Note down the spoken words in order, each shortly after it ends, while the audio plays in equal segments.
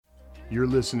You're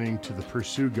listening to the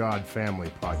Pursue God Family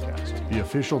Podcast, the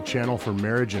official channel for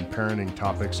marriage and parenting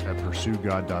topics at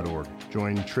pursuegod.org.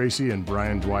 Join Tracy and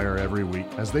Brian Dwyer every week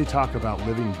as they talk about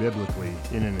living biblically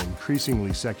in an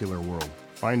increasingly secular world.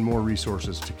 Find more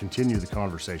resources to continue the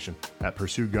conversation at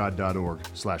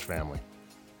pursuegod.org/family.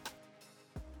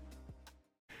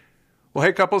 Well,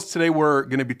 hey couples, today we're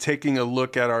going to be taking a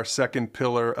look at our second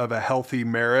pillar of a healthy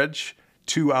marriage,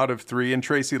 2 out of 3. And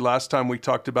Tracy, last time we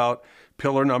talked about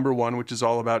pillar number 1, which is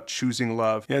all about choosing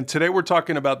love. And today we're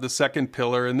talking about the second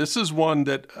pillar. And this is one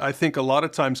that I think a lot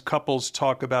of times couples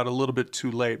talk about a little bit too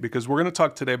late, because we're going to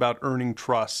talk today about earning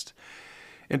trust.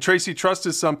 And Tracy, trust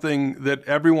is something that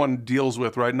everyone deals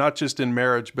with, right? Not just in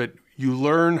marriage, but you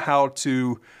learn how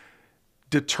to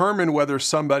determine whether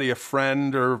somebody, a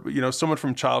friend or, someone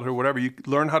from childhood, whatever, you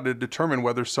learn how to determine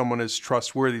whether someone is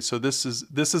trustworthy. So this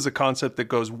is a concept that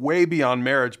goes way beyond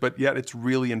marriage, but yet it's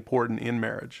really important in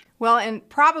marriage. Well, and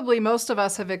probably most of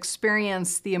us have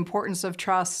experienced the importance of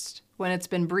trust when it's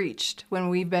been breached, when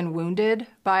we've been wounded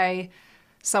by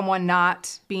someone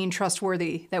not being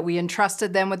trustworthy, that we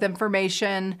entrusted them with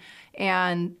information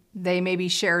and they maybe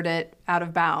shared it out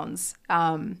of bounds.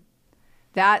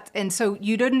 And so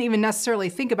you didn't even necessarily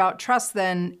think about trust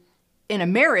then in a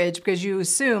marriage, because you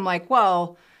assume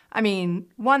once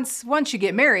you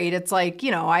get married, it's like,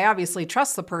 I obviously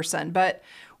trust the person, but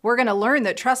we're going to learn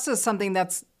that trust is something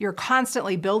that's you're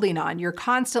constantly building on. You're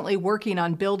constantly working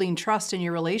on building trust in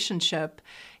your relationship.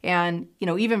 And,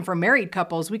 even for married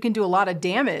couples, we can do a lot of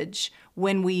damage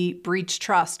when we breach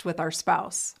trust with our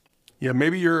spouse. Yeah,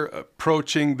 maybe you're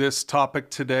approaching this topic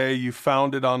today. You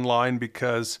found it online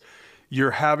because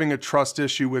you're having a trust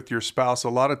issue with your spouse. A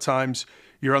lot of times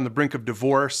you're on the brink of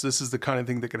divorce. This is the kind of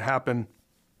thing that could happen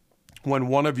when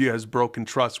one of you has broken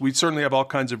trust. We certainly have all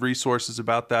kinds of resources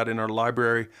about that in our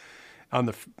library on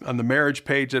the marriage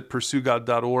page at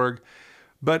pursuegod.org.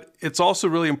 But it's also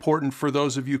really important for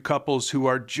those of you couples who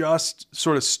are just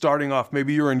sort of starting off.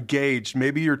 Maybe you're engaged.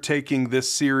 Maybe you're taking this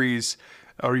series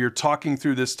or you're talking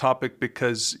through this topic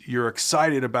because you're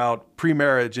excited about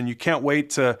pre-marriage and you can't wait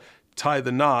to tie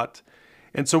the knot.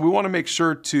 And so we want to make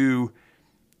sure to,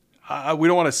 we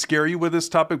don't want to scare you with this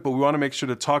topic, but we want to make sure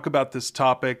to talk about this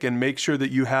topic and make sure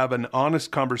that you have an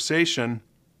honest conversation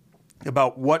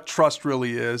about what trust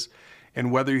really is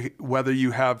and whether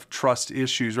you have trust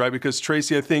issues, right? Because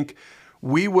Tracy, I think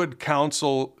we would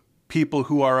counsel people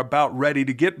who are about ready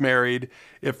to get married,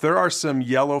 if there are some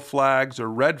yellow flags or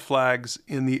red flags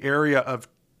in the area of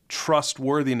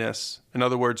trustworthiness, in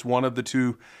other words, one of the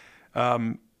two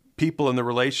people in the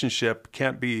relationship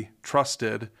can't be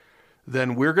trusted,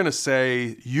 then we're going to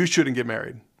say you shouldn't get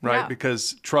married, right? Yeah.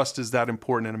 Because trust is that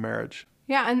important in a marriage.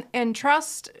 Yeah, and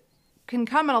trust can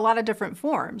come in a lot of different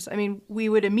forms. We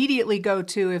would immediately go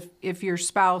to if your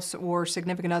spouse or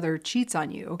significant other cheats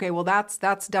on you. Okay, well, that's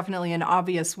definitely an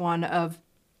obvious one of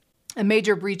a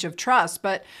major breach of trust,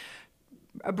 but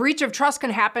a breach of trust can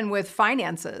happen with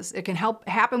finances. It can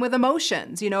happen with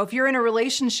emotions. If you're in a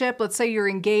relationship, let's say you're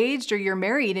engaged or you're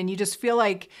married and you just feel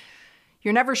like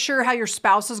you're never sure how your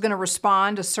spouse is going to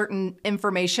respond to certain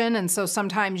information. And so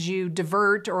sometimes you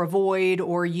divert or avoid,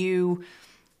 or you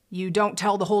don't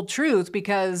tell the whole truth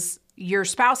because your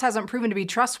spouse hasn't proven to be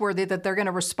trustworthy that they're going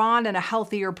to respond in a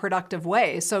healthy or productive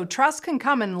way. So trust can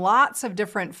come in lots of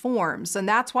different forms. And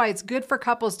that's why it's good for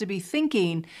couples to be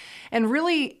thinking and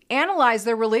really analyze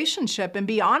their relationship and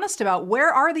be honest about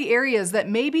where are the areas that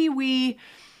maybe we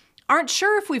aren't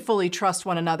sure if we fully trust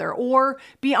one another, or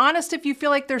be honest if you feel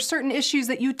like there's certain issues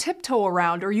that you tiptoe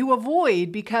around or you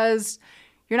avoid because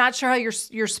you're not sure how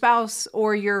your spouse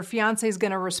or your fiance is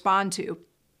going to respond to.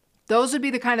 Those would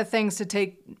be the kind of things to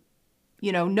take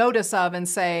notice of and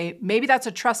say, maybe that's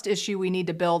a trust issue we need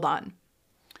to build on.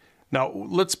 Now,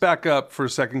 let's back up for a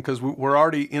second, because we're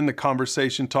already in the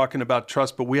conversation talking about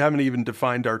trust, but we haven't even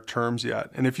defined our terms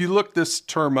yet. And if you look this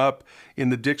term up in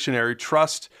the dictionary,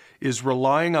 trust is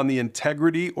relying on the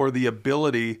integrity or the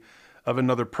ability of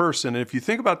another person. And if you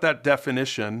think about that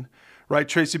definition, right,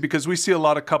 Tracy, because we see a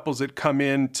lot of couples that come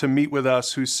in to meet with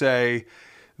us who say,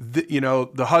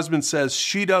 the husband says,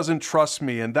 she doesn't trust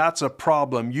me, and that's a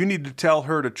problem. You need to tell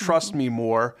her to trust me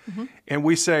more. Mm-hmm. And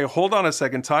we say, hold on a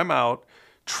second, time out.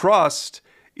 Trust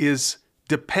is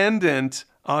dependent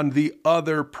on the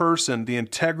other person, the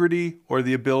integrity or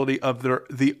the ability of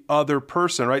the other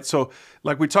person, right? So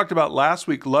like we talked about last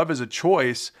week, love is a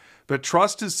choice, but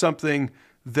trust is something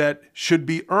that should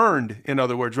be earned, in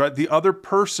other words, right? The other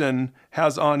person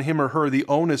has on him or her the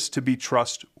onus to be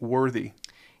trustworthy.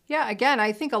 Yeah, again,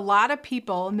 I think a lot of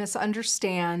people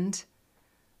misunderstand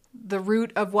the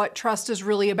root of what trust is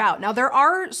really about. Now, there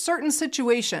are certain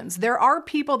situations, there are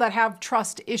people that have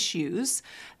trust issues.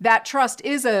 That trust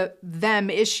is a them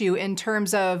issue in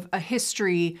terms of a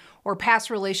history or past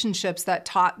relationships that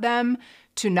taught them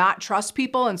to not trust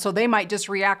people. And so they might just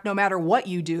react no matter what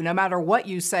you do, no matter what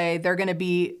you say, they're going to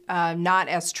be not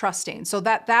as trusting. So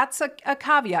that's a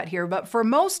caveat here. But for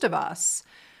most of us,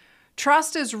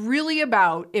 trust is really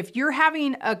about if you're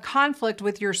having a conflict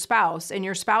with your spouse and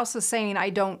your spouse is saying, I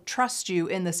don't trust you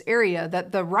in this area,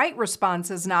 that the right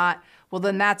response is not, well,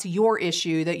 then that's your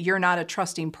issue, that you're not a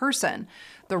trusting person.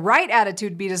 The right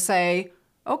attitude would be to say,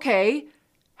 okay,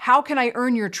 how can I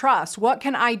earn your trust? What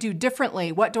can I do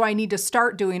differently? What do I need to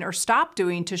start doing or stop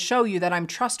doing to show you that I'm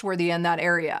trustworthy in that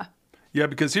area? Yeah,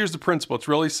 because here's the principle. It's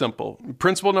really simple.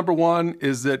 Principle number one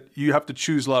is that you have to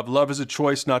choose love. Love is a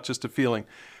choice, not just a feeling.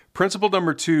 Principle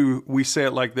number two, we say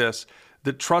it like this,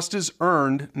 that trust is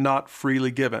earned, not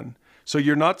freely given. So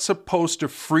you're not supposed to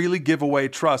freely give away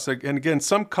trust. And again,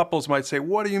 some couples might say,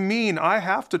 what do you mean? I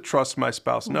have to trust my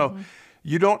spouse. No,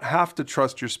 you don't have to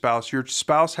trust your spouse. Your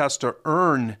spouse has to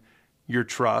earn your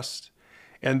trust.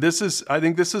 And I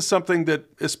think this is something that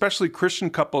especially Christian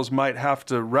couples might have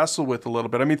to wrestle with a little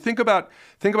bit. I mean, think about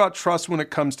trust when it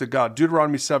comes to God.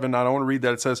 Deuteronomy 7:9, I want to read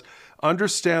that. It says,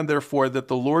 understand therefore that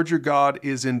the Lord your God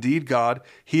is indeed God.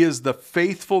 He is the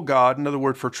faithful God, another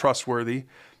word for trustworthy,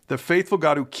 the faithful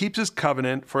God who keeps his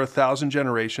covenant for 1,000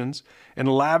 generations and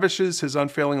lavishes his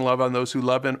unfailing love on those who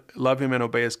love him and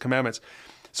obey his commandments.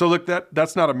 So look,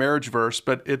 that's not a marriage verse,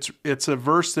 but it's a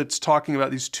verse that's talking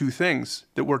about these two things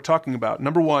that we're talking about.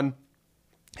 Number one,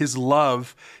 his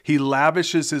love. He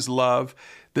lavishes his love,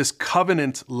 this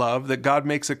covenant love, that God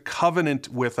makes a covenant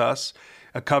with us.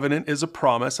 A covenant is a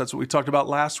promise. That's what we talked about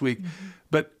last week.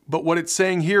 But what it's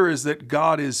saying here is that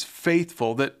God is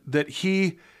faithful, that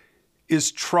he is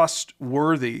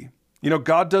trustworthy. You know,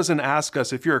 God doesn't ask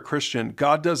us, if you're a Christian,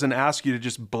 God doesn't ask you to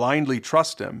just blindly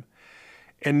trust him.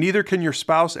 And neither can your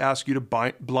spouse ask you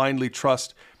to blindly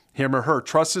trust him or her.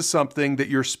 Trust is something that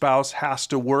your spouse has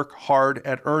to work hard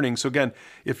at earning. So again,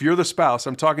 if you're the spouse,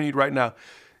 I'm talking to you right now,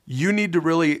 you need to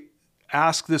really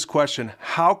ask this question: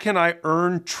 how can I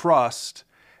earn trust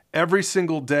every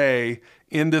single day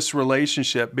in this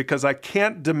relationship? Because I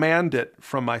can't demand it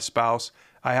from my spouse.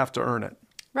 I have to earn it.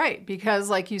 Right, because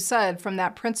like you said, from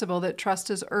that principle that trust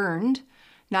is earned,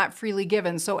 not freely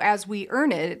given. So as we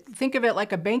earn it, think of it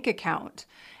like a bank account.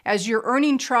 As you're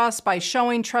earning trust by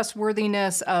showing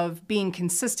trustworthiness of being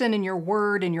consistent in your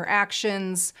word and your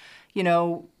actions, you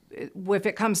know, if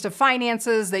it comes to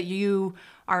finances, that you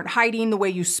aren't hiding the way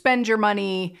you spend your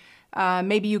money.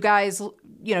 Maybe you guys,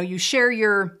 you know, you share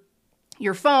your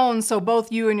phone, so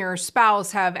both you and your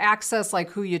spouse have access,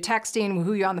 like who you're texting,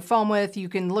 who you're on the phone with. You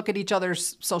can look at each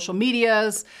other's social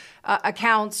medias,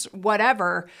 accounts,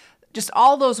 whatever. Just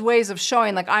all those ways of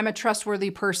showing, like, I'm a trustworthy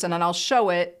person, and I'll show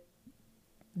it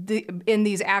in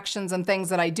these actions and things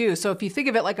that I do. So if you think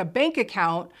of it like a bank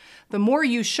account, the more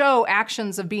you show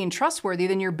actions of being trustworthy,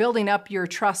 then you're building up your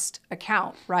trust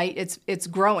account, right? It's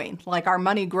growing. Like our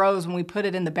money grows when we put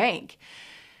it in the bank.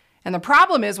 And the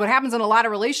problem is what happens in a lot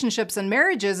of relationships and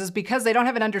marriages is because they don't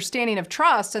have an understanding of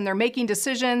trust and they're making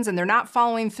decisions and they're not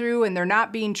following through and they're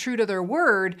not being true to their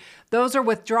word, those are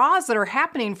withdrawals that are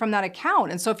happening from that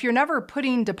account. And so if you're never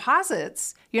putting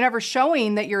deposits, you're never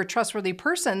showing that you're a trustworthy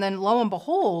person, then lo and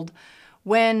behold,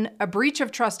 when a breach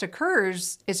of trust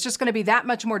occurs, it's just going to be that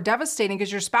much more devastating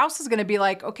because your spouse is going to be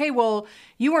like, okay, well,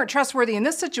 you weren't trustworthy in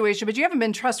this situation, but you haven't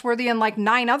been trustworthy in like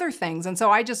 9 other things. And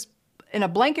so I just, in a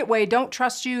blanket way, don't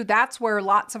trust you. That's where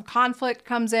lots of conflict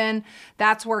comes in.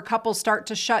 That's where couples start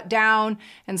to shut down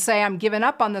and say, I'm giving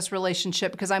up on this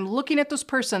relationship because I'm looking at this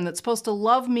person that's supposed to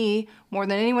love me more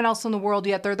than anyone else in the world,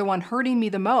 yet they're the one hurting me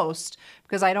the most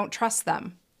because I don't trust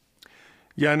them.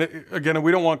 Yeah, and again,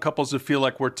 we don't want couples to feel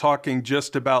like we're talking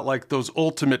just about like those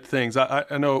ultimate things.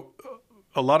 I know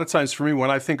a lot of times for me, when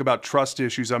I think about trust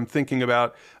issues, I'm thinking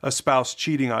about a spouse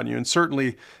cheating on you. And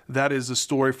certainly that is a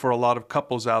story for a lot of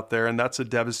couples out there, and that's a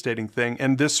devastating thing.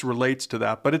 And this relates to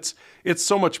that. But it's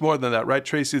so much more than that, right,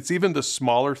 Tracy? It's even the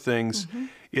smaller things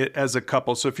as a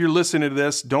couple. So if you're listening to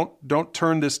this, don't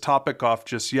turn this topic off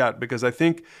just yet, because I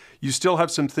think you still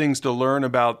have some things to learn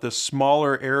about the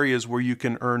smaller areas where you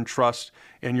can earn trust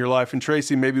in your life. And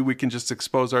Tracy, maybe we can just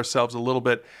expose ourselves a little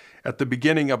bit. At the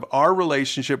beginning of our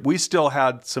relationship, we still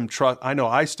had some trust. I know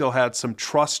I still had some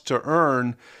trust to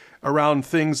earn around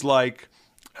things like,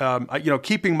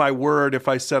 keeping my word. If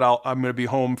I said I'm going to be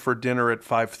home for dinner at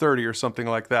 5:30 or something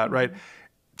like that, right?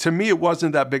 To me, it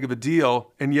wasn't that big of a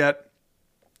deal. And yet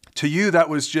to you, that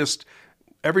was just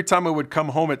every time I would come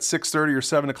home at 6:30 or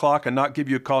 7 o'clock and not give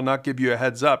you a call, not give you a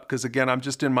heads up, because again, I'm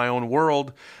just in my own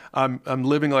world. I'm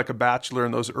living like a bachelor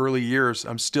in those early years.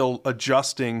 I'm still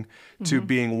adjusting to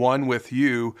being one with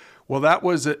you. Well, that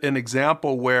was an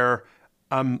example where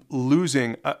I'm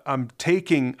withdrawing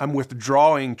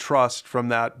trust from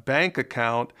that bank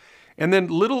account. And then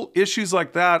little issues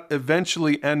like that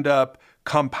eventually end up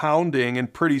compounding.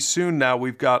 And pretty soon now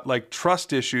we've got like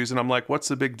trust issues. And I'm like, what's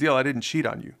the big deal? I didn't cheat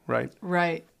on you, right?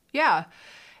 Right. Yeah.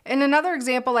 And another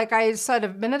example, like I said a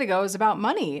minute ago, is about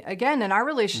money. Again, in our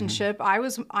relationship,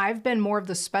 I've been more of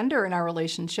the spender in our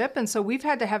relationship. And so we've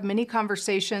had to have many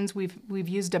conversations. We've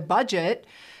used a budget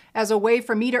as a way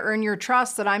for me to earn your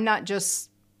trust, that I'm not just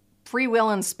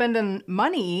freewheeling spending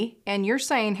money and you're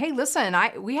saying, hey, listen,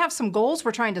 we have some goals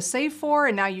we're trying to save for,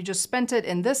 and now you just spent it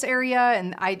in this area,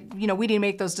 and we need to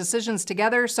make those decisions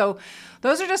together. So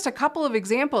those are just a couple of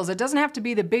examples. It doesn't have to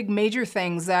be the big major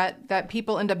things that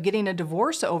people end up getting a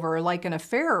divorce over, like an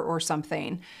affair or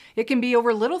something. It can be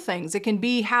over little things. It can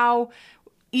be how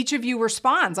each of you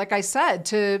responds, like I said,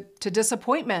 to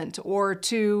disappointment, or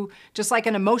to just like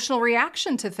an emotional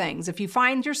reaction to things. If you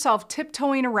find yourself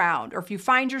tiptoeing around, or if you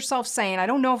find yourself saying, I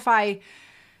don't know if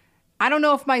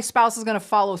my spouse is going to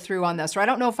follow through on this, or I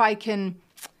don't know if I can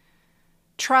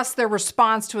trust their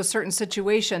response to a certain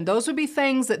situation. Those would be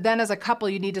things that then as a couple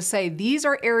you need to say, these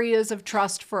are areas of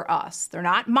trust for us. They're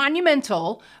not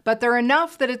monumental, but they're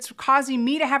enough that it's causing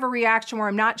me to have a reaction where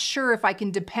I'm not sure if I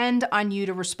can depend on you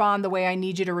to respond the way I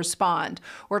need you to respond,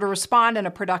 or to respond in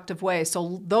a productive way.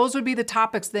 So those would be the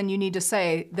topics then you need to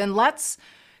say. Then let's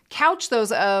couch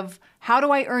those of, how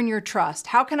do I earn your trust?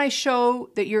 How can I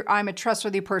show that I'm a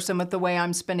trustworthy person with the way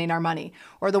I'm spending our money,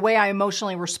 or the way I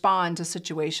emotionally respond to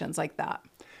situations like that?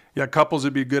 Yeah, couples,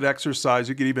 it'd be a good exercise.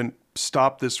 You could even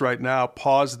stop this right now,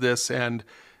 pause this, and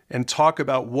talk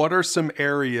about what are some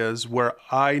areas where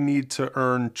I need to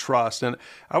earn trust. And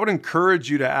I would encourage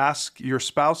you to ask your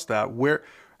spouse that.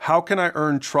 How can I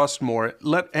earn trust more?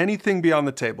 Let anything be on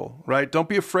the table, right? Don't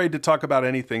be afraid to talk about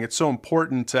anything. It's so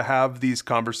important to have these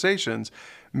conversations.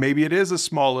 Maybe it is a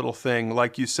small little thing,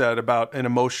 like you said, about an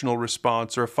emotional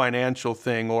response, or a financial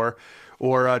thing, or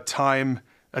a time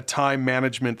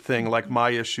management thing, like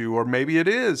my issue. Or maybe it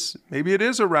is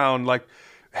around like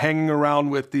hanging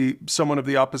around with someone of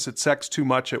the opposite sex too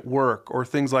much at work, or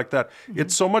things like that.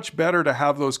 It's so much better to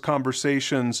have those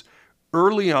conversations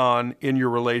early on in your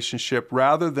relationship,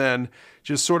 rather than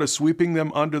just sort of sweeping them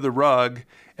under the rug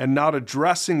and not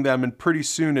addressing them, and pretty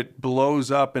soon it blows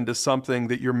up into something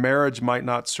that your marriage might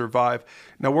not survive.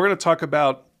 Now, we're going to talk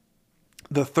about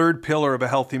the third pillar of a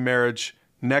healthy marriage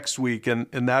next week, and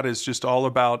that is just all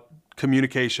about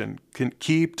communication.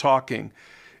 Keep talking,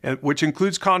 which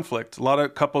includes conflict. A lot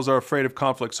of couples are afraid of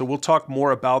conflict, so we'll talk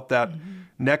more about that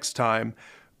next time.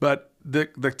 But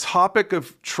the topic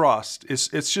of trust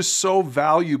it's just so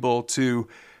valuable to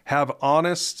have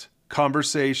honest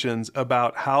conversations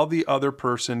about how the other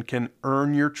person can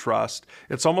earn your trust.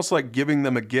 It's almost like giving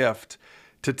them a gift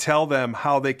to tell them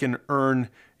how they can earn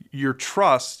your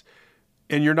trust.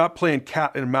 And you're not playing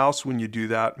cat and mouse when you do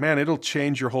that. Man, it'll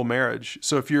change your whole marriage.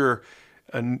 So if you're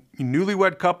a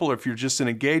newlywed couple, or if you're just an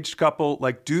engaged couple,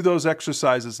 like, do those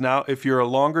exercises now. If you're a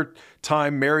longer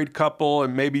time married couple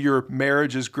and maybe your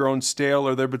marriage has grown stale,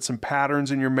 or there have been some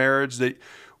patterns in your marriage that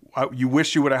you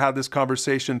wish you would have had this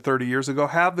conversation 30 years ago,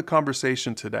 have the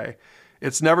conversation today.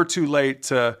 It's never too late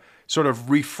to sort of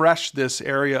refresh this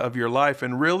area of your life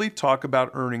and really talk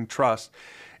about earning trust.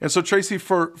 And so, Tracy,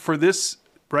 for this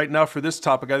right now, for this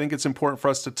topic, I think it's important for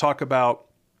us to talk about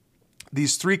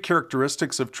these three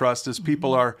characteristics of trust as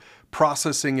people are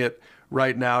processing it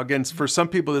right now. Again, for some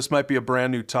people, this might be a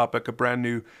brand new topic, a brand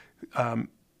new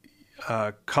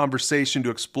conversation to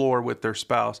explore with their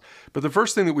spouse. But the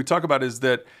first thing that we talk about is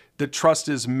that trust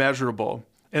is measurable.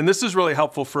 And this is really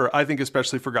helpful for, I think,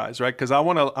 especially for guys, right? Because I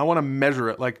want to measure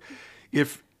it. Like,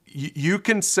 if you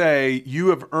can say, you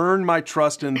have earned my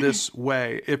trust in this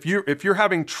way. If you're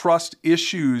having trust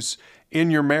issues in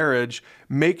your marriage,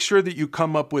 make sure that you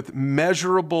come up with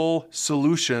measurable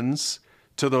solutions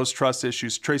to those trust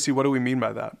issues. Tracy, what do we mean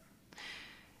by that?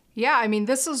 Yeah, I mean,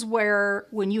 this is where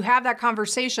when you have that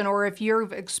conversation, or if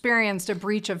you've experienced a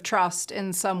breach of trust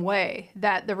in some way,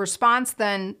 that the response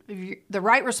then, the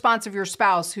right response of your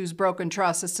spouse who's broken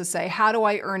trust is to say, how do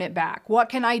I earn it back? What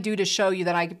can I do to show you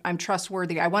that I'm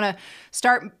trustworthy? I want to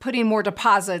start putting more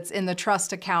deposits in the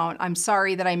trust account. I'm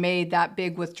sorry that I made that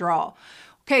big withdrawal.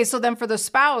 Okay, so then for the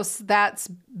spouse that's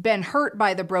been hurt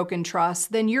by the broken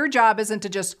trust, then your job isn't to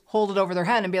just hold it over their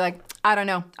head and be like, I don't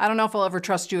know if I'll ever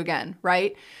trust you again,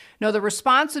 right? No, the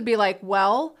response would be like,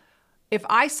 well, if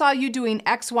I saw you doing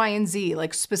X, Y, and Z,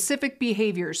 like specific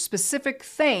behaviors, specific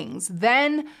things,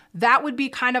 then that would be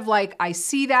kind of like, I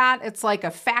see that. It's like a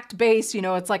fact-based,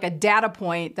 it's like a data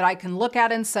point that I can look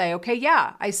at and say, okay,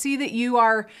 yeah, I see that you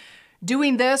are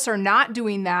doing this or not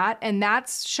doing that. And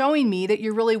that's showing me that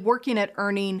you're really working at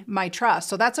earning my trust.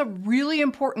 So that's a really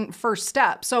important first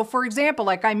step. So for example,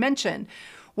 like I mentioned,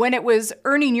 when it was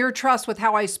earning your trust with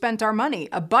how I spent our money,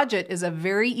 a budget is a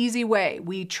very easy way.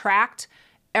 We tracked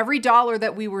every dollar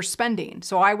that we were spending.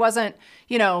 So I wasn't,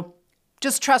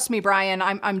 just trust me, Brian,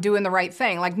 I'm doing the right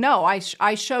thing. Like, no,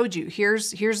 I showed you,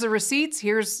 here's the receipts,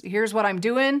 here's what I'm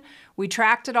doing. We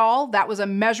tracked it all. That was a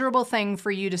measurable thing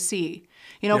for you to see.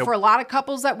 For a lot of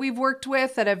couples that we've worked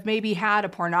with that have maybe had a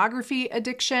pornography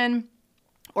addiction,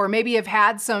 or maybe have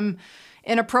had some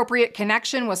inappropriate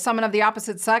connection with someone of the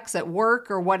opposite sex at work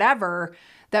or whatever,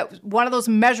 that one of those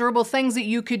measurable things that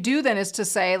you could do then is to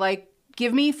say, like,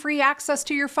 give me free access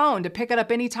to your phone to pick it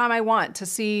up anytime I want to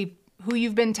see who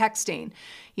you've been texting.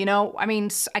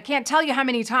 I can't tell you how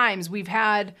many times we've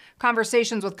had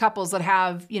conversations with couples that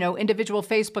have, individual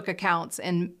Facebook accounts,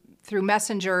 and through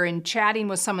Messenger and chatting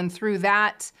with someone through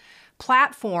that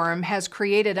platform has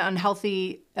created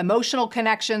unhealthy emotional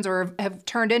connections or have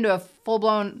turned into a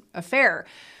full-blown affair.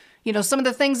 Some of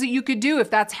the things that you could do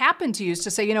if that's happened to you is to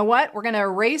say, you know what, we're going to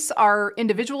erase our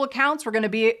individual accounts. We're going to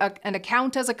be an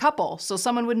account as a couple. So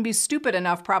someone wouldn't be stupid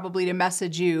enough probably to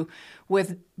message you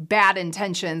with bad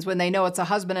intentions when they know it's a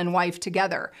husband and wife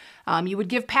together. You would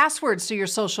give passwords to your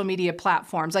social media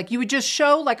platforms. Like, you would just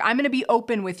show, like, I'm going to be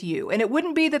open with you. And it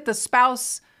wouldn't be that the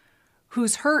spouse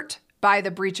who's hurt by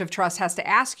the breach of trust has to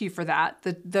ask you for that.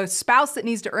 The spouse that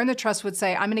needs to earn the trust would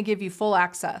say, I'm going to give you full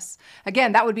access.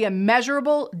 Again, that would be a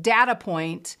measurable data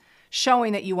point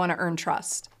showing that you want to earn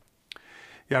trust.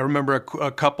 Yeah, I remember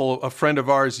a friend of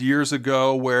ours years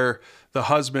ago where the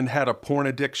husband had a porn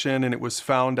addiction, and it was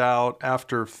found out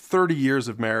after 30 years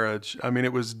of marriage. I mean,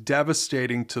 it was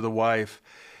devastating to the wife.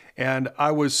 And I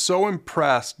was so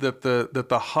impressed that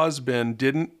the husband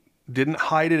didn't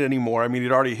hide it anymore. I mean,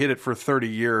 he'd already hid it for 30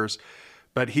 years,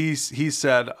 but he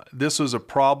said, this was a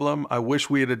problem. I wish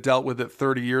we had dealt with it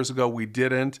 30 years ago. We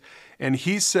didn't. And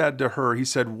he said to her,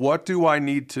 what do I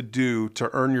need to do to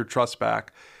earn your trust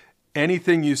back?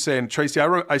 Anything you say. And Tracy,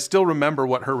 I still remember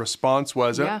what her response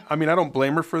was. Yeah. I mean, I don't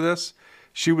blame her for this.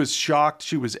 She was shocked.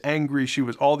 She was angry. She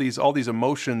was all these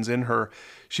emotions in her.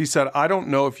 She said, I don't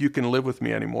know if you can live with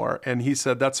me anymore. And he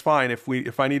said, that's fine.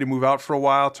 If I need to move out for a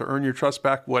while to earn your trust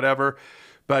back, whatever.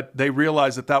 But they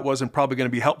realized that wasn't probably going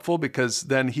to be helpful, because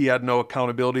then he had no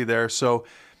accountability there. So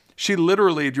she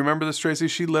literally, do you remember this, Tracy?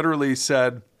 She literally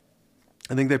said,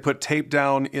 I think they put tape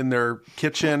down in their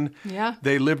kitchen. Yeah.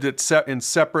 They lived in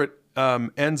separate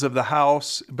ends of the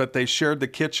house, but they shared the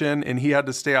kitchen, and he had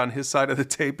to stay on his side of the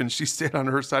tape and she stayed on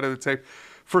her side of the tape.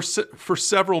 For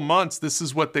several months, this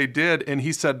is what they did. And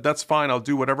he said, that's fine. I'll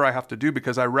do whatever I have to do,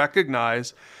 because I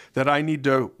recognize that I need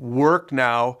to work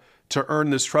now to earn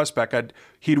this trust back.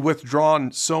 He'd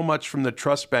withdrawn so much from the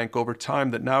trust bank over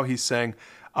time that now he's saying,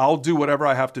 I'll do whatever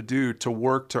I have to do to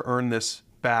work to earn this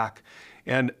back.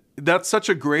 And that's such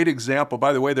a great example.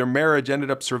 By the way, their marriage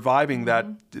ended up surviving that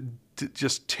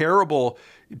just terrible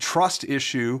trust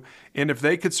issue. And if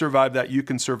they could survive that, you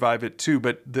can survive it too.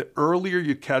 But the earlier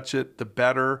you catch it, the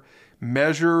better.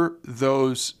 Measure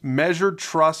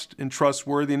trust and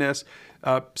trustworthiness.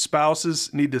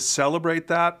 Spouses need to celebrate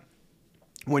that.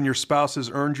 When your spouse has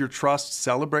earned your trust,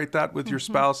 celebrate that with your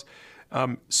spouse.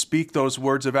 Speak those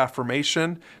words of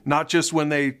affirmation, not just when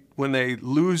they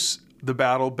lose the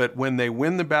battle, but when they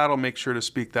win the battle, make sure to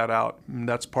speak that out. And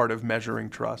that's part of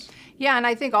measuring trust. Yeah, and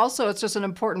I think also it's just an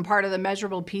important part of the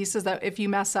measurable piece is that if you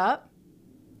mess up,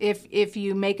 if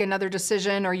you make another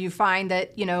decision, or you find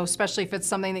that, especially if it's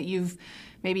something that you've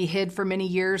maybe hid for many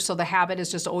years, so the habit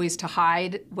is just always to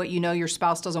hide what your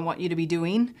spouse doesn't want you to be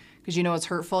doing because it's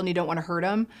hurtful and you don't want to hurt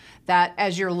them, that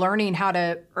as you're learning how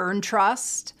to earn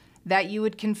trust, that you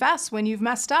would confess when you've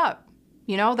messed up.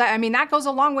 That goes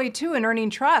a long way too in earning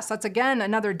trust. That's, again,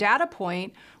 another data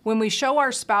point when we show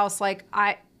our spouse, like,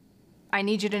 I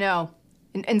need you to know.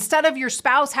 Instead of your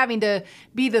spouse having to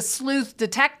be the sleuth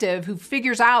detective who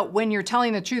figures out when you're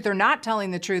telling the truth or not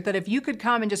telling the truth, that if you could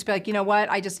come and just be like, you know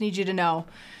what, I just need you to know.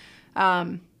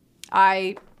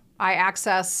 I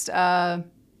accessed, a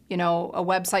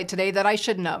website today that I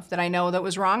shouldn't have, that I know that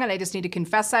was wrong, and I just need to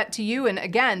confess that to you. And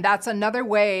again, that's another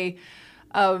way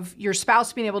of your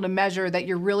spouse being able to measure that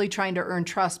you're really trying to earn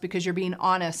trust, because you're being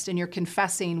honest and you're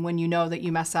confessing when you know that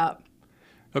you mess up.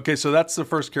 Okay, so that's the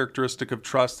first characteristic of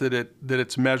trust, that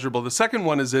it's measurable. The second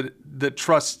one is that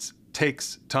trust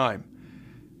takes time.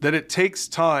 That it takes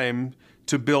time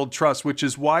to build trust, which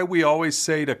is why we always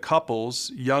say to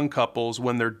couples, young couples,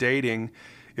 when they're dating,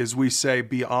 is we say,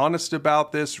 be honest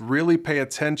about this, really pay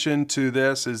attention to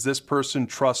this. Is this person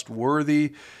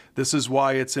trustworthy? This is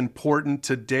why it's important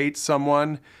to date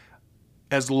someone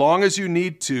as long as you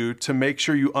need to make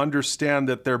sure you understand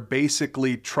that they're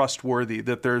basically trustworthy,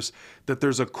 that there's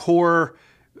a core,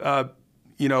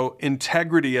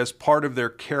 integrity as part of their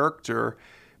character.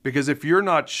 Because if you're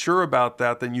not sure about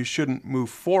that, then you shouldn't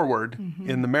move forward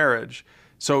in the marriage.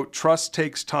 So trust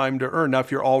takes time to earn. Now,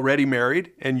 if you're already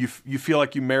married and you feel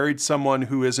like you married someone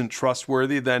who isn't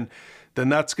trustworthy, then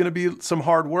that's going to be some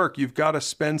hard work. You've got to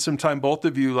spend some time, both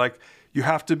of you, like you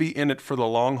have to be in it for the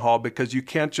long haul, because you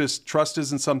can't trust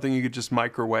isn't something you could just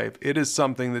microwave. It is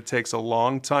something that takes a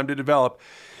long time to develop.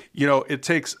 It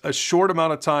takes a short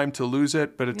amount of time to lose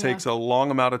it, but it takes a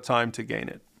long amount of time to gain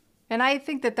it. And I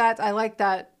think I like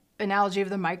that analogy of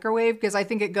the microwave, because I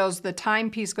think the time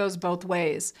piece goes both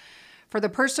ways. For the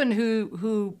person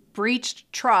who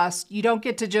breached trust, you don't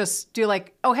get to just do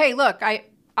like, oh, hey, look,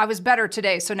 I was better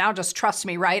today, so now just trust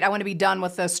me, right? I want to be done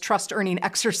with this trust earning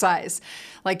exercise.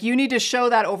 Like, you need to show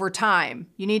that over time.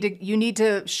 You need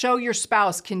to show your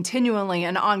spouse continually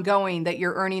and ongoing that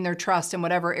you're earning their trust in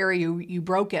whatever area you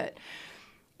broke it.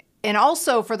 And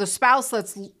also for the spouse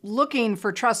that's looking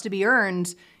for trust to be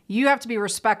earned, you have to be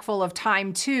respectful of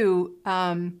time too,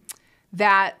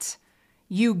 that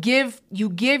you give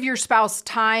your spouse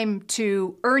time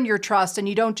to earn your trust, and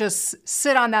you don't just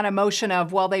sit on that emotion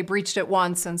of, well, they breached it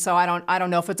once, and so I don't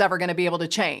know if it's ever going to be able to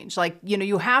change. Like,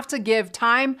 you have to give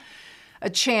time a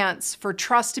chance for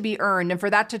trust to be earned, and for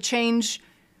that to change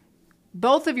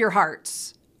both of your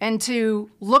hearts, and to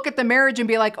look at the marriage and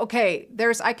be like, okay,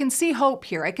 I can see hope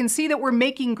here. I can see that we're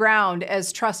making ground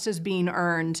as trust is being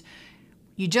earned.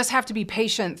 You just have to be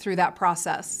patient through that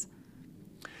process.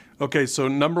 Okay, so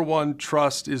number one,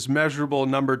 trust is measurable.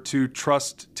 Number two,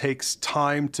 trust takes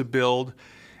time to build.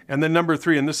 And then number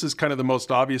three, and this is kind of the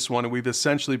most obvious one, and we've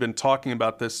essentially been talking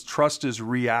about this, trust is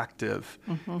reactive.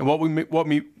 And what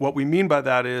we mean by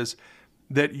that is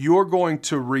that you're going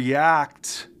to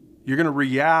react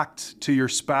to your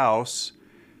spouse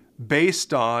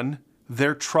based on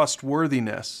their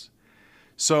trustworthiness.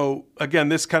 So again,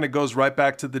 this kind of goes right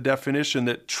back to the definition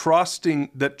that trust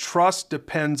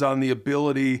depends on the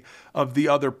ability of the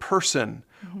other person,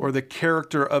 or the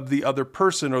character of the other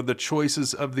person, or the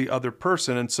choices of the other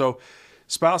person. And so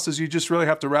spouses, you just really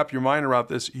have to wrap your mind around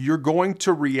this. You're going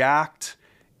to react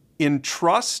in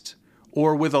trust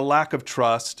or with a lack of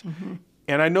trust.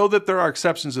 And I know that there are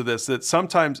exceptions to this, that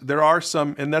sometimes there are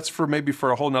some, and that's for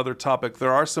a whole nother topic.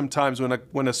 There are some times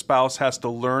when a spouse has to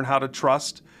learn how to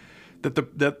trust, that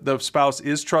the spouse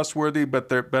is trustworthy, but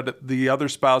the other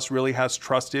spouse really has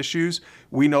trust issues.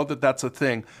 We know that that's a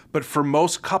thing. But for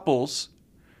most couples,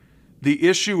 the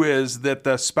issue is that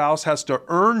the spouse has to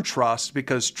earn trust,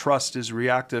 because trust is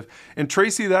reactive. And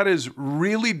Tracy, that is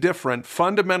really different,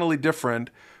 fundamentally different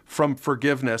from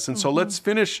forgiveness. And so let's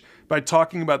finish by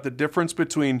talking about the difference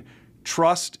between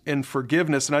trust and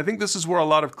forgiveness. And I think this is where a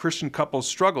lot of Christian couples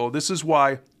struggle. This is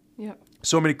why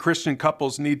so many Christian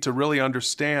couples need to really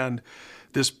understand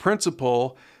this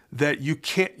principle that you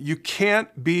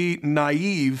can't be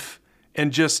naive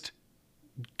and just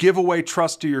give away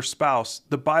trust to your spouse.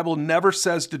 The Bible never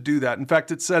says to do that. In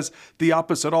fact, it says the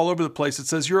opposite all over the place. It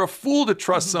says you're a fool to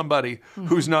trust somebody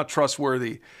who's not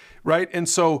trustworthy, right? And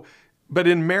so, but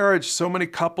in marriage, so many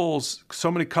couples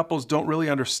don't really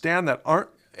understand that.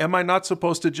 Am I not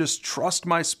supposed to just trust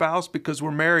my spouse because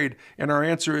we're married? And our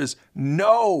answer is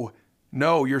no.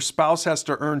 No, your spouse has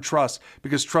to earn trust,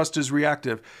 because trust is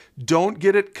reactive. Don't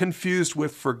get it confused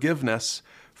with forgiveness.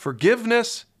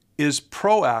 Forgiveness is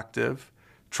proactive.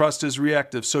 Trust is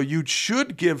reactive. So you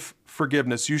should give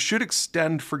forgiveness. You should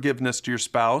extend forgiveness to your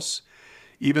spouse,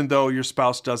 even though your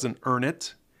spouse doesn't earn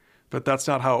it. But that's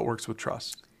not how it works with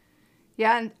trust.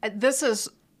 Yeah, and this is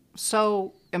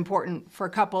so important for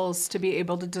couples to be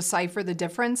able to decipher the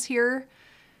difference here.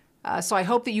 So I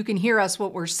hope that you can hear us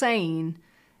what we're saying.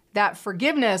 That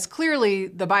forgiveness, clearly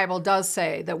the Bible does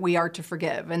say that we are to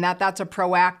forgive, and that's a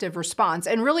proactive response.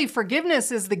 And really, forgiveness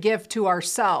is the gift to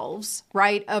ourselves,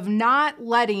 right? Of not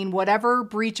letting whatever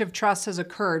breach of trust has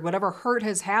occurred, whatever hurt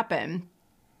has happened,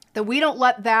 that we don't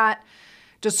let that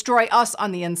destroy us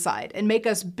on the inside and make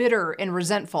us bitter and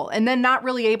resentful, and then not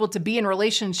really able to be in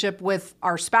relationship with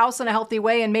our spouse in a healthy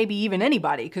way, and maybe even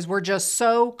anybody, because we're just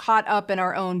so caught up in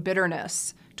our own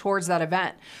bitterness towards that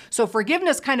event. So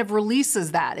forgiveness kind of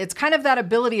releases that. It's kind of that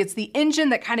ability, it's the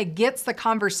engine that kind of gets the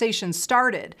conversation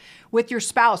started with your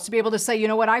spouse to be able to say, you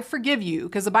know what, I forgive you,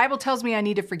 because the Bible tells me I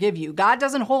need to forgive you. God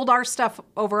doesn't hold our stuff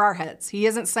over our heads. He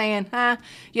isn't saying,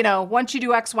 once you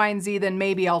do X, Y, and Z, then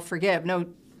maybe I'll forgive. No,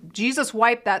 Jesus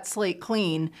wiped that slate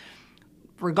clean,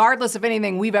 regardless of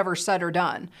anything we've ever said or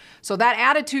done. So that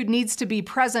attitude needs to be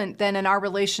present then in our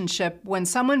relationship when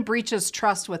someone breaches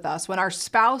trust with us, when our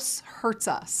spouse hurts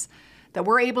us, that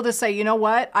we're able to say, you know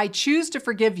what, I choose to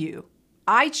forgive you.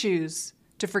 I choose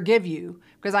to forgive you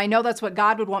because I know that's what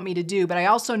God would want me to do, but I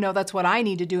also know that's what I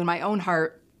need to do in my own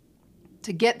heart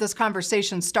to get this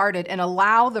conversation started and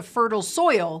allow the fertile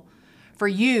soil for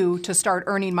you to start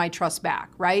earning my trust back,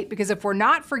 right? Because if we're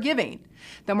not forgiving,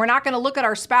 then we're not going to look at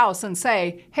our spouse and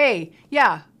say, hey,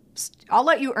 yeah, I'll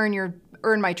let you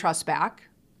earn my trust back.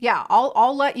 Yeah,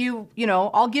 I'll let you,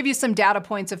 I'll give you some data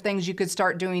points of things you could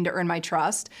start doing to earn my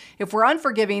trust. If we're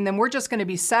unforgiving, then we're just going to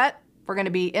be set. We're going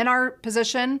to be in our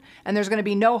position, and there's going to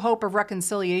be no hope of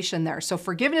reconciliation there. So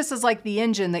forgiveness is like the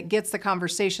engine that gets the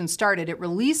conversation started. It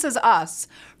releases us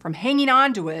from hanging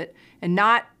on to it and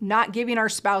not giving our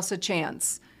spouse a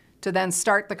chance to then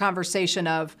start the conversation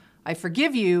of, I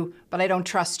forgive you, but I don't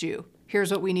trust you.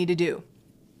 Here's what we need to do.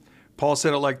 Paul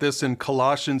said it like this in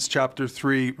Colossians chapter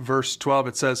 3, verse 12.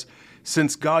 It says,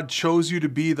 since God chose you to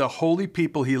be the holy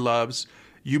people he loves,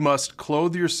 you must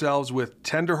clothe yourselves with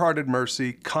tenderhearted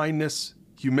mercy, kindness,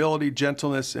 humility,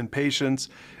 gentleness, and patience.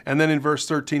 And then in verse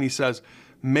 13, he says,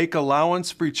 make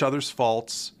allowance for each other's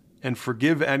faults and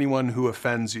forgive anyone who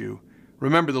offends you.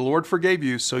 Remember, the Lord forgave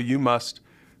you, so you must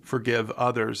forgive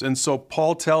others. And so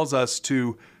Paul tells us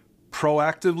to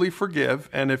proactively forgive.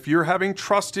 And if you're having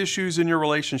trust issues in your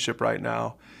relationship right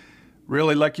now,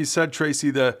 really, like you said, Tracy,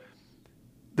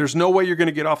 there's no way you're going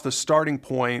to get off the starting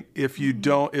point if you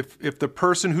don't, if the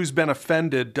person who's been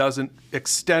offended doesn't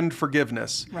extend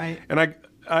forgiveness. Right. And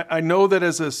I know that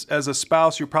as a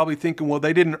spouse, you're probably thinking, well,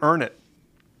 they didn't earn it.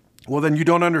 Well, then you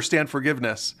don't understand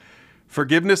forgiveness.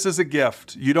 Forgiveness is a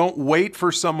gift. You don't wait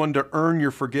for someone to earn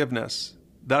your forgiveness.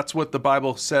 That's what the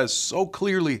Bible says so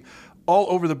clearly all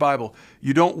over the Bible.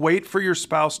 You don't wait for your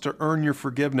spouse to earn your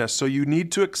forgiveness. So you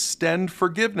need to extend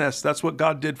forgiveness. That's what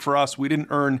God did for us. We didn't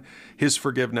earn his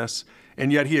forgiveness,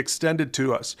 and yet he extended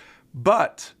to us.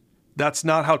 But that's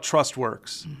not how trust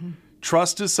works. Mm-hmm.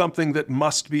 Trust is something that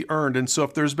must be earned. And so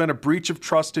if there's been a breach of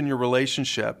trust in your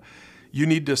relationship, you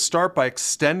need to start by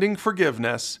extending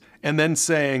forgiveness and then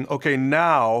saying, okay,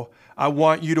 now I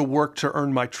want you to work to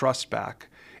earn my trust back.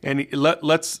 And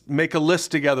let's make a list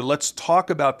together. Let's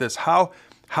talk about this. How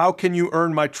can you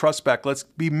earn my trust back? Let's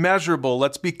be measurable.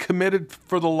 Let's be committed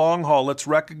for the long haul. Let's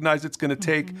recognize it's going to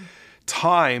take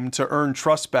time to earn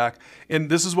trust back. And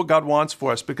this is what God wants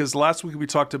for us, because last week we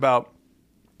talked about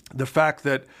the fact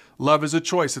that love is a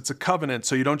choice. It's a covenant.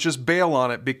 So you don't just bail on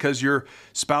it because your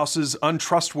spouse is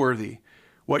untrustworthy.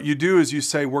 What you do is you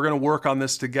say, we're going to work on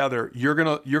this together. You're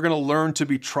going to learn to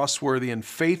be trustworthy and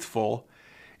faithful.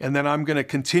 And then I'm going to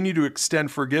continue to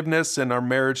extend forgiveness, and our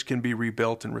marriage can be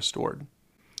rebuilt and restored.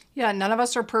 Yeah, none of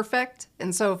us are perfect.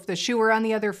 And so if the shoe were on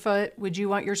the other foot, would you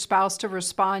want your spouse to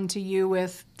respond to you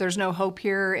with, there's no hope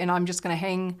here, and I'm just going to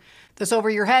hang this over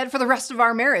your head for the rest of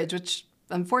our marriage, which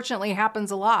unfortunately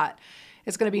happens a lot.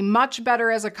 It's going to be much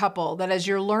better as a couple that as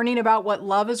you're learning about what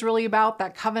love is really about,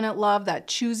 that covenant love, that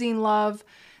choosing love,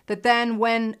 that then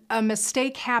when a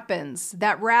mistake happens,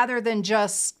 that rather than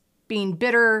just being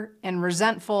bitter and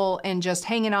resentful and just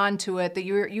hanging on to it, that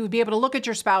you would be able to look at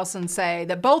your spouse and say,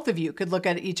 that both of you could look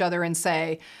at each other and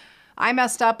say, I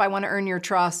messed up, I want to earn your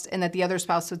trust, and that the other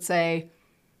spouse would say,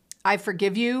 I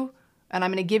forgive you, and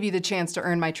I'm going to give you the chance to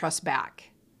earn my trust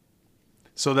back.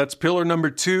 So that's pillar number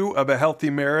 2 of a healthy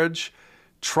marriage.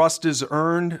 Trust is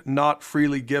earned, not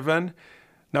freely given.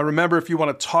 Now remember, if you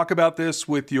want to talk about this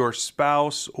with your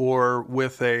spouse or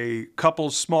with a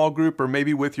couple's small group or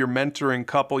maybe with your mentoring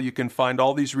couple, you can find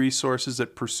all these resources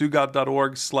at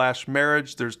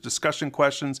pursuegod.org/marriage. There's discussion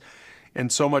questions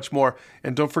and so much more.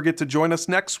 And don't forget to join us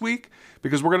next week,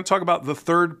 because we're going to talk about the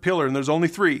third pillar, and there's only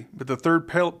 3, but the third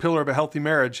pillar of a healthy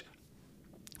marriage,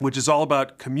 which is all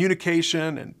about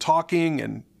communication and talking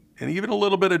and even a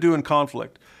little bit of doing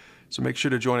conflict. So make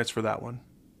sure to join us for that one.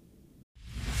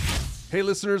 Hey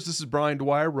listeners, this is Brian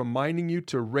Dwyer reminding you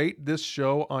to rate this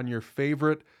show on your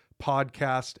favorite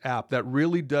podcast app. That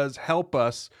really does help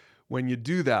us when you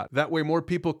do that. That way more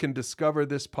people can discover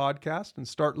this podcast and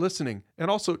start listening. And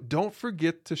also, don't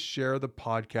forget to share the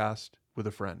podcast with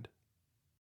a friend.